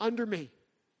from under me.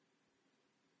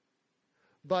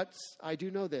 But I do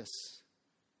know this,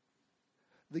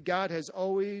 that God has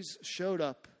always showed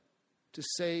up to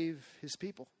save his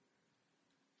people.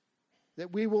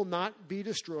 That we will not be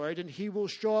destroyed, and he will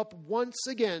show up once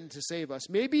again to save us.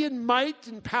 Maybe in might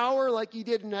and power like he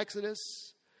did in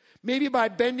Exodus. Maybe by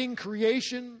bending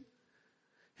creation.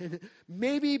 And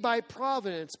maybe by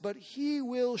providence. But he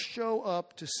will show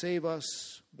up to save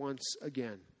us once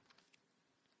again.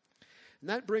 And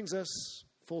that brings us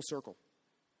full circle.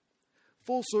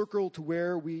 Full circle to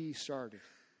where we started.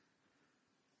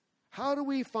 How do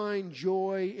we find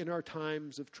joy in our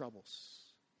times of troubles?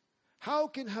 How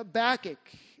can Habakkuk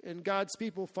and God's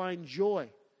people find joy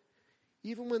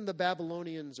even when the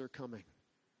Babylonians are coming?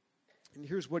 And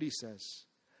here's what he says.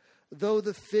 Though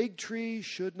the fig tree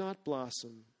should not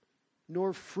blossom,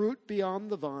 nor fruit be on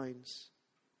the vines,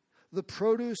 the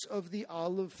produce of the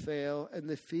olive fail, and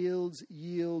the fields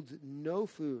yield no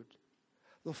food,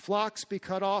 the flocks be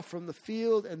cut off from the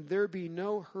field, and there be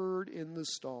no herd in the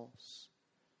stalls.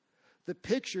 The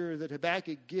picture that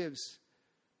Habakkuk gives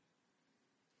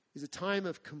is a time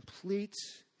of complete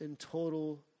and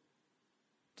total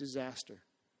disaster.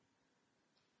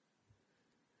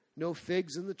 No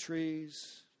figs in the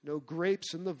trees, no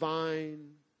grapes in the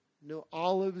vine, no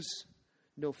olives,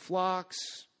 no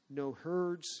flocks, no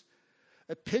herds.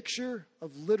 A picture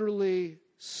of literally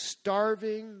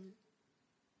starving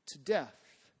to death.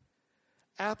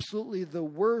 Absolutely the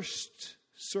worst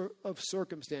of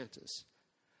circumstances.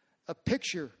 A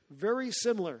picture very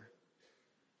similar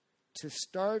to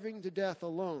starving to death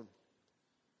alone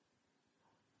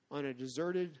on a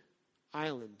deserted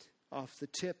island off the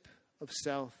tip of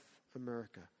South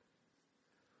America.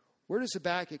 Where does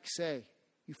Habakkuk say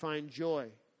you find joy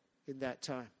in that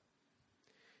time?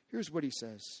 Here's what he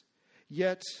says.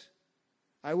 Yet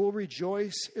I will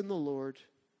rejoice in the Lord.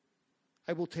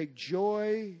 I will take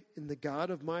joy in the God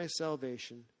of my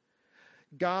salvation.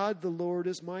 God the Lord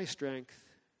is my strength,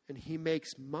 and he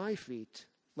makes my feet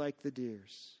like the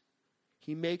deer's.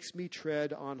 He makes me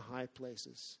tread on high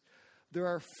places. There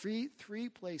are three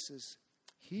places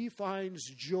he finds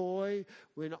joy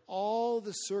when all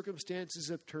the circumstances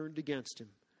have turned against him.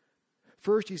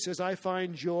 First, he says, I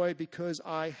find joy because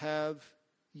I have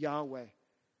Yahweh.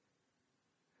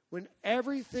 When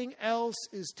everything else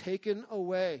is taken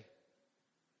away,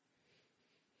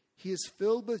 he is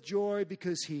filled with joy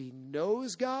because he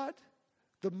knows God,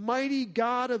 the mighty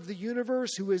God of the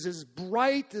universe who is as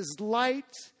bright as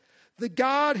light, the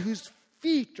God whose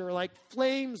feet are like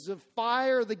flames of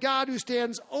fire, the God who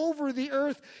stands over the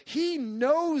earth. He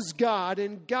knows God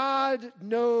and God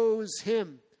knows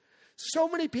him. So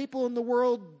many people in the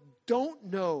world don't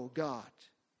know God.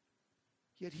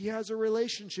 Yet he has a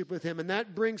relationship with him, and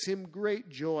that brings him great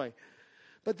joy.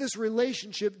 But this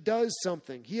relationship does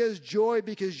something. He has joy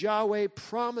because Yahweh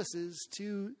promises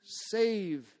to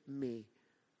save me.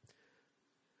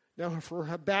 Now, for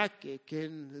Habakkuk,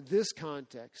 in this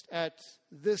context, at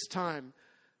this time,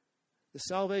 the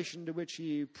salvation to which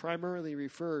he primarily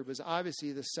referred was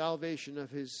obviously the salvation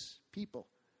of his people.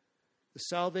 The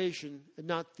salvation, and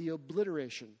not the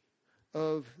obliteration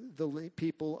of the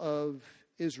people of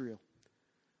Israel.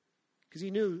 Because he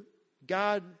knew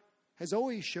God has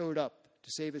always showed up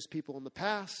to save his people in the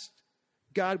past.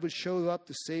 God would show up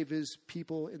to save his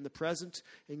people in the present.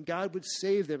 And God would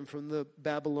save them from the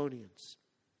Babylonians.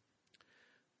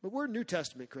 But we're New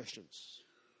Testament Christians.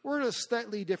 We're in a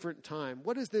slightly different time.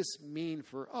 What does this mean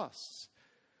for us?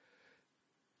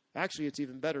 Actually, it's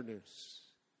even better news.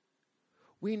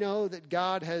 We know that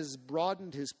God has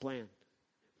broadened his plan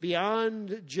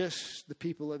beyond just the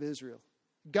people of Israel.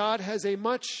 God has a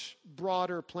much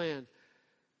broader plan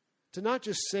to not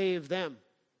just save them,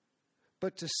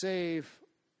 but to save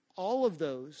all of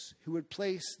those who would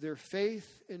place their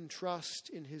faith and trust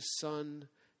in his Son,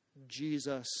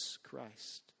 Jesus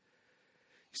Christ.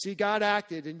 You see, God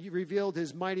acted and revealed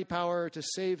his mighty power to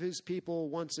save his people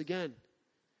once again.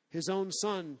 His own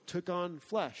Son took on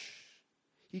flesh.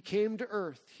 He came to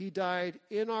earth. He died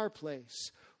in our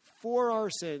place for our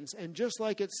sins. And just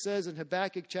like it says in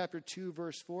Habakkuk chapter 2,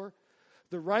 verse 4,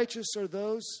 the righteous are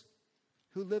those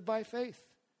who live by faith.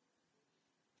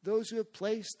 Those who have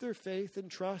placed their faith and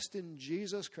trust in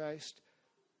Jesus Christ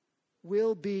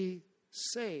will be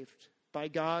saved by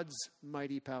God's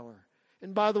mighty power.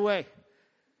 And by the way,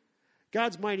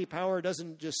 God's mighty power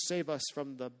doesn't just save us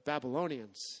from the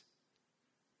Babylonians.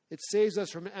 It saves us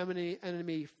from an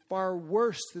enemy far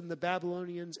worse than the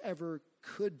Babylonians ever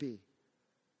could be.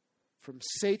 From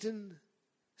Satan,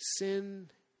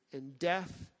 sin, and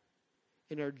death,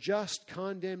 and our just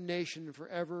condemnation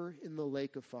forever in the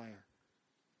lake of fire.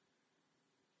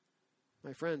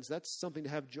 My friends, that's something to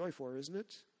have joy for, isn't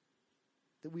it?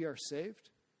 That we are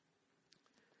saved.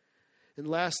 And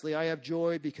lastly, I have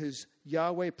joy because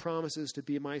Yahweh promises to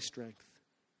be my strength.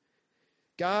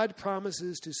 God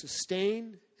promises to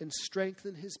sustain and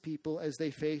strengthen his people as they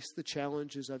face the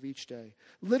challenges of each day.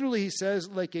 Literally, he says,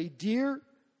 like a deer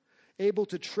able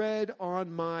to tread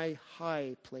on my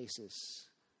high places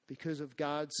because of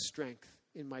God's strength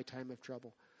in my time of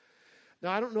trouble.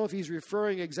 Now, I don't know if he's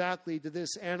referring exactly to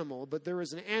this animal, but there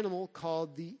is an animal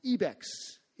called the ibex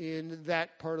in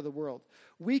that part of the world.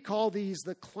 We call these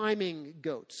the climbing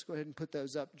goats. Go ahead and put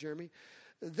those up, Jeremy.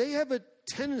 They have a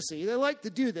tendency, they like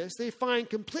to do this. They find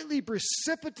completely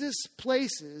precipitous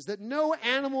places that no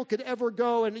animal could ever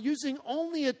go, and using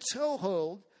only a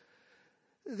toehold,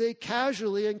 they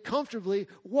casually and comfortably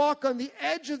walk on the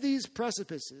edge of these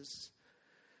precipices.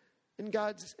 And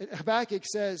Habakkuk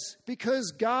says,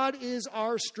 because God is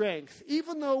our strength,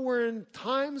 even though we're in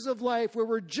times of life where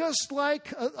we're just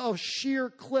like a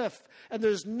sheer cliff and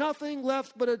there's nothing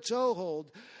left but a toehold,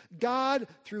 God,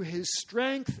 through his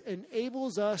strength,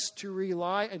 enables us to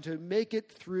rely and to make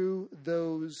it through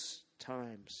those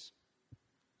times.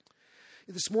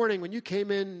 This morning, when you came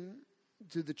in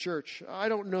to the church, I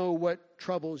don't know what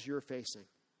troubles you're facing.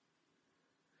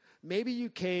 Maybe you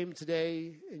came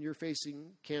today and you're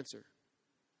facing cancer.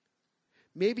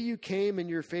 Maybe you came and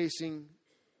you're facing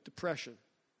depression.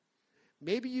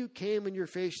 Maybe you came and you're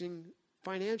facing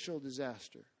financial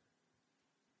disaster.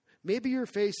 Maybe you're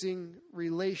facing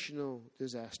relational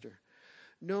disaster.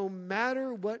 No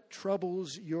matter what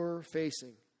troubles you're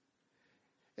facing,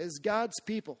 as God's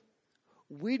people,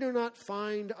 we do not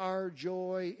find our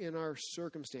joy in our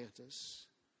circumstances,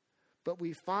 but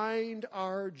we find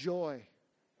our joy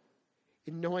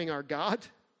in knowing our God,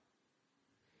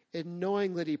 in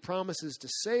knowing that He promises to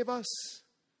save us,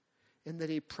 and that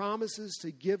He promises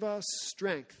to give us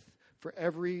strength for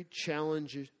every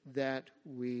challenge that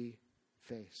we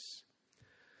face.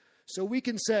 So we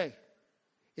can say,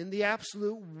 in the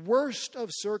absolute worst of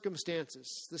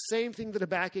circumstances, the same thing that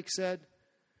Habakkuk said,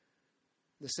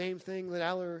 the same thing that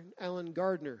Alan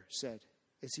Gardner said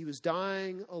as he was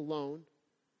dying alone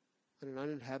on an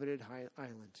uninhabited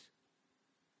island.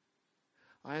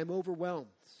 I am overwhelmed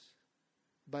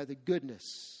by the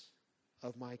goodness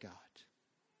of my God.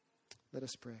 Let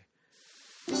us pray.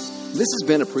 This has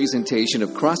been a presentation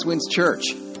of Crosswinds Church.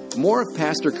 More of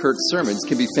Pastor Kurt's sermons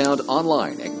can be found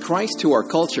online at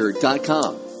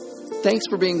ChristToOurCulture.com. Thanks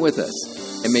for being with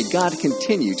us, and may God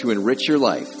continue to enrich your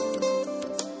life.